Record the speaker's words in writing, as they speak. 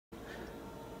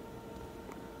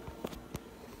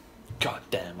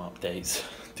goddamn updates.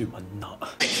 Do my nut.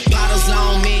 Bottles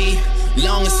on me,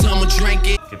 long as someone drink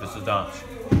it. Give us a dance.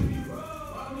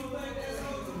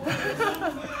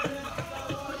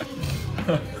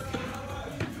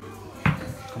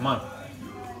 Come on.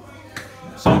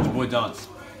 Soldier boy dance.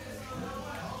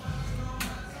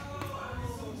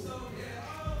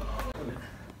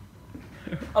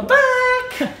 I'm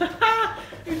back!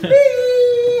 It's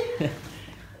me!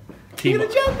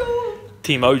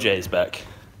 Team OJ is back.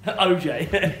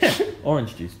 OJ.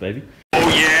 Orange juice, baby. Oh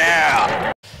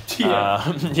yeah!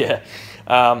 Yeah.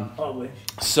 I wish.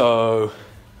 So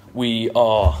we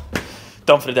are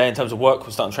done for the day in terms of work.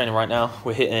 We're starting training right now.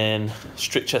 We're hitting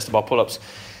strict chest to bar pull-ups.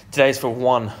 Today's for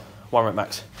one rep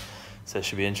max. So it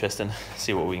should be interesting.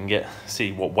 See what we can get.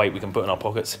 See what weight we can put in our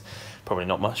pockets. Probably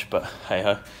not much, but hey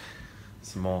ho.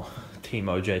 Some more Team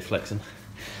OJ flexing.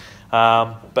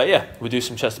 But yeah, we'll do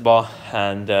some chest to bar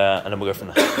and then we'll go from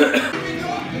there.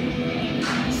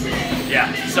 Yeah,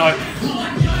 so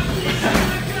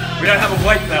we don't have a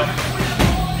weight belt,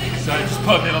 so just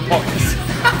put them in our pockets.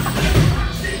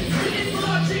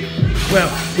 Well,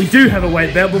 we do have a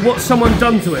weight belt, but what's someone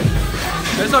done to it?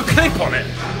 There's no clip on it.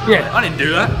 Yeah. I didn't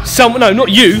do that. No, not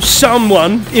you.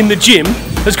 Someone in the gym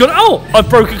has gone, oh, I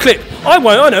broke a clip. I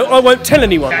won't tell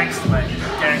anyone. Gangster, mate.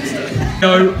 Gangster.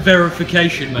 No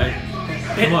verification, mate.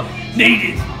 Come on.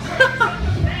 Needed.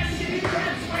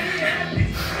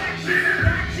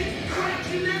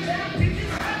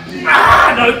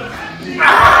 No.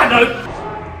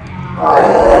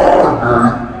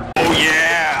 Oh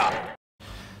yeah!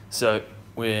 So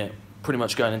we're pretty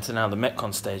much going into now the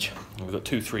Metcon stage. We've got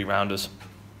 2 3-rounders.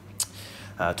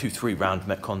 2 3-round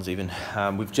Metcons even.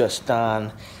 We've just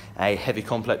done a heavy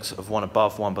complex of 1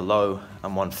 above, 1 below,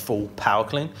 and 1 full power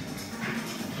clean.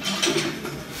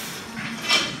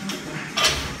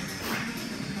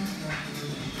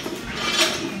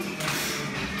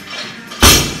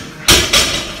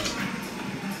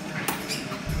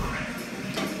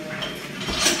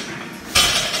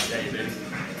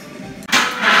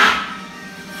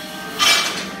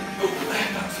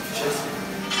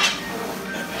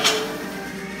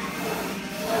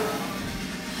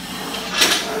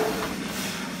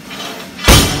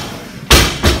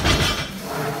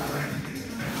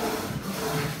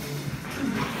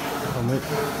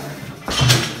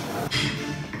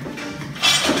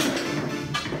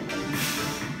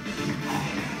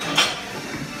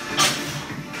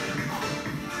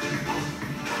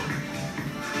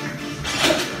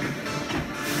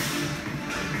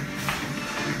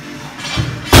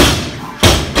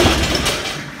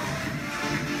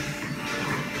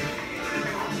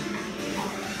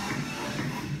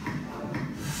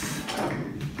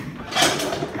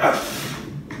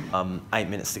 Eight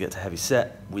minutes to get to heavy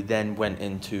set. We then went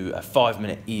into a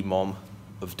 5-minute EMOM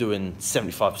of doing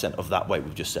 75% of that weight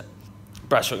we've just set.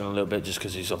 Brad's struggling a little bit just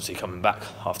because he's obviously coming back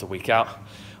after a week out.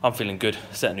 I'm feeling good,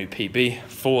 set a new PB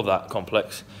for that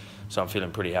complex, so I'm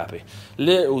feeling pretty happy.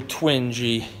 Little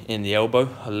twingy in the elbow,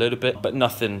 a little bit, but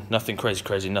nothing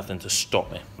crazy, nothing to stop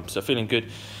me. So feeling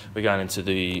good. We're going into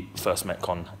the first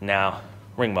Metcon now,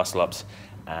 ring muscle ups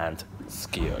and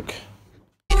ski erg.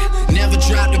 Never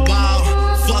drop the ball.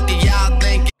 Fuck it, y'all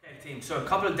think. Okay, team. So a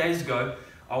couple of days ago,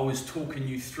 I was talking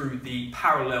you through the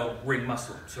parallel ring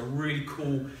muscle up. So a really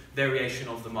cool variation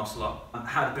of the muscle up,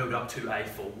 how to build up to a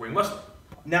full ring muscle up.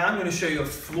 Now I'm going to show you a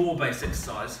floor-based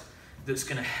exercise that's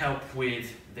going to help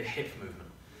with the hip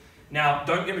movement. Now,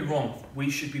 don't get me wrong. We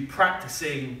should be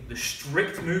practicing the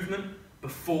strict movement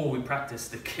before we practice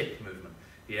the kip movement.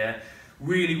 Yeah.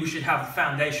 Really, we should have the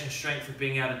foundation strength of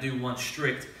being able to do one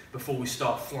strict before we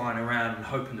start flying around and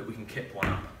hoping that we can kip one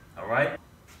up, all right?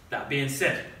 That being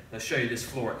said, let's show you this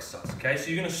floor exercise, okay? So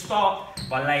you're gonna start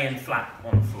by laying flat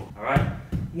on the floor, all right?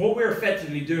 What we're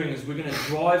effectively doing is we're gonna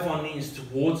drive our knees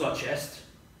towards our chest,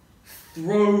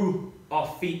 throw our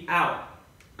feet out,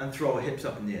 and throw our hips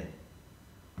up in the air.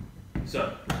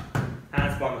 So,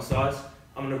 hands by my sides.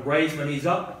 I'm gonna raise my knees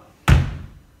up. I'm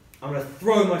gonna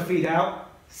throw my feet out,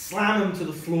 slam them to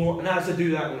the floor, and as I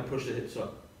do that, I'm gonna push the hips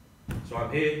up. So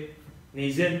I'm here,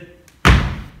 knees in.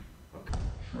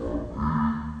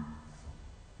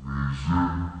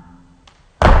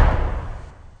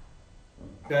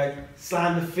 Okay,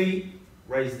 slam the feet,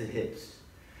 raise the hips.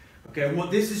 Okay,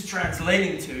 what this is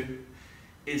translating to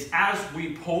is as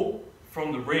we pull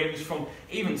from the rings, from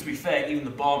even to be fair, even the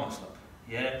bar muscle up,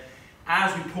 yeah?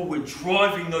 As we pull, we're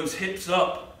driving those hips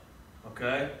up,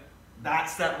 okay?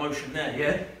 That's that motion there,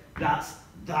 yeah? That's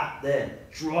that there,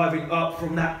 driving up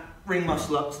from that ring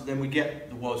muscle up, so then we get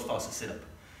the world's fastest sit-up.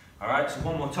 All right, so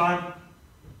one more time.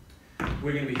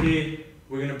 We're gonna be here,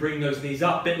 we're gonna bring those knees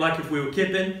up, bit like if we were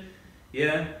kipping,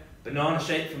 yeah? Banana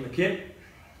shape from the kip,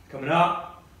 coming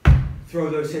up, throw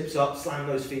those hips up, slam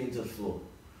those feet into the floor.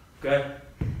 Okay?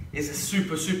 It's a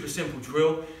super, super simple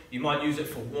drill. You might use it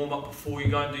for warm-up before you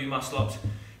go and do your muscle-ups.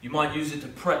 You might use it to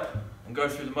prep and go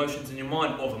through the motions in your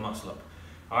mind of a muscle-up.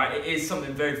 Alright, it is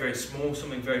something very, very small,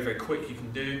 something very, very quick you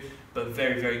can do, but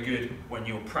very, very good when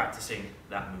you're practicing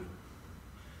that move.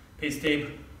 Peace,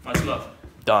 team. Much love.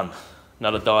 Done.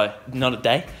 Another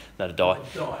day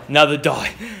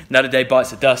bites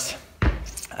the dust.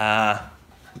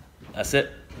 That's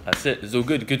it. It's all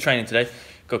good. Good training today.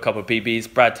 Got a couple of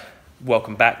PBs. Brad,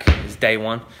 welcome back. It's day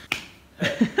one.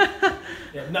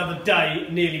 Yeah, another day,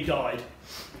 nearly died.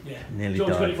 Yeah, nearly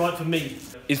George died. got it right for me.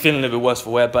 He's feeling a little bit worse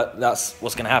for wear, but that's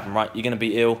what's going to happen, right? You're going to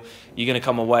be ill. You're going to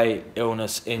come away,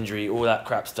 illness, injury, all that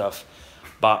crap stuff.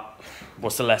 But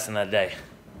what's the lesson of the day?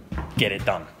 Get it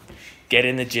done. Get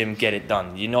in the gym, get it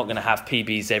done. You're not going to have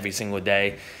PBs every single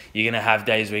day. You're going to have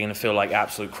days where you're going to feel like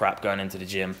absolute crap going into the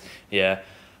gym. Yeah.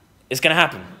 It's going to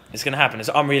happen. It's going to happen. It's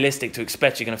unrealistic to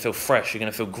expect you're going to feel fresh. You're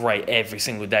going to feel great every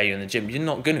single day you're in the gym. You're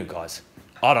not going to, guys.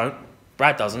 I don't.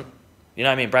 Brad doesn't. You know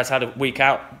what I mean? Brad's had a week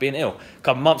out being ill. A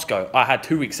couple months ago, I had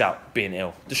 2 weeks out being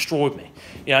ill. Destroyed me.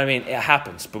 You know what I mean? It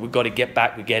happens. But we've got to get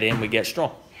back. We get in. We get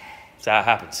strong. That's how it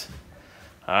happens.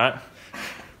 All right?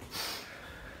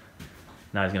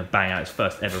 Now he's going to bang out his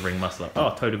first ever ring muscle up.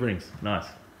 Oh, toe to rings. Nice.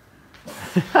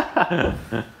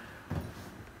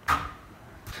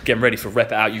 Getting ready for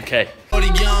Rep It Out UK.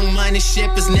 The young money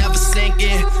ship is never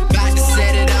sinking. About to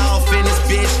set it off in this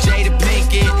bitch Jada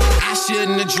Pinkett. I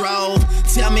shouldn't have drove.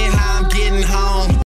 Tell me how I'm getting home.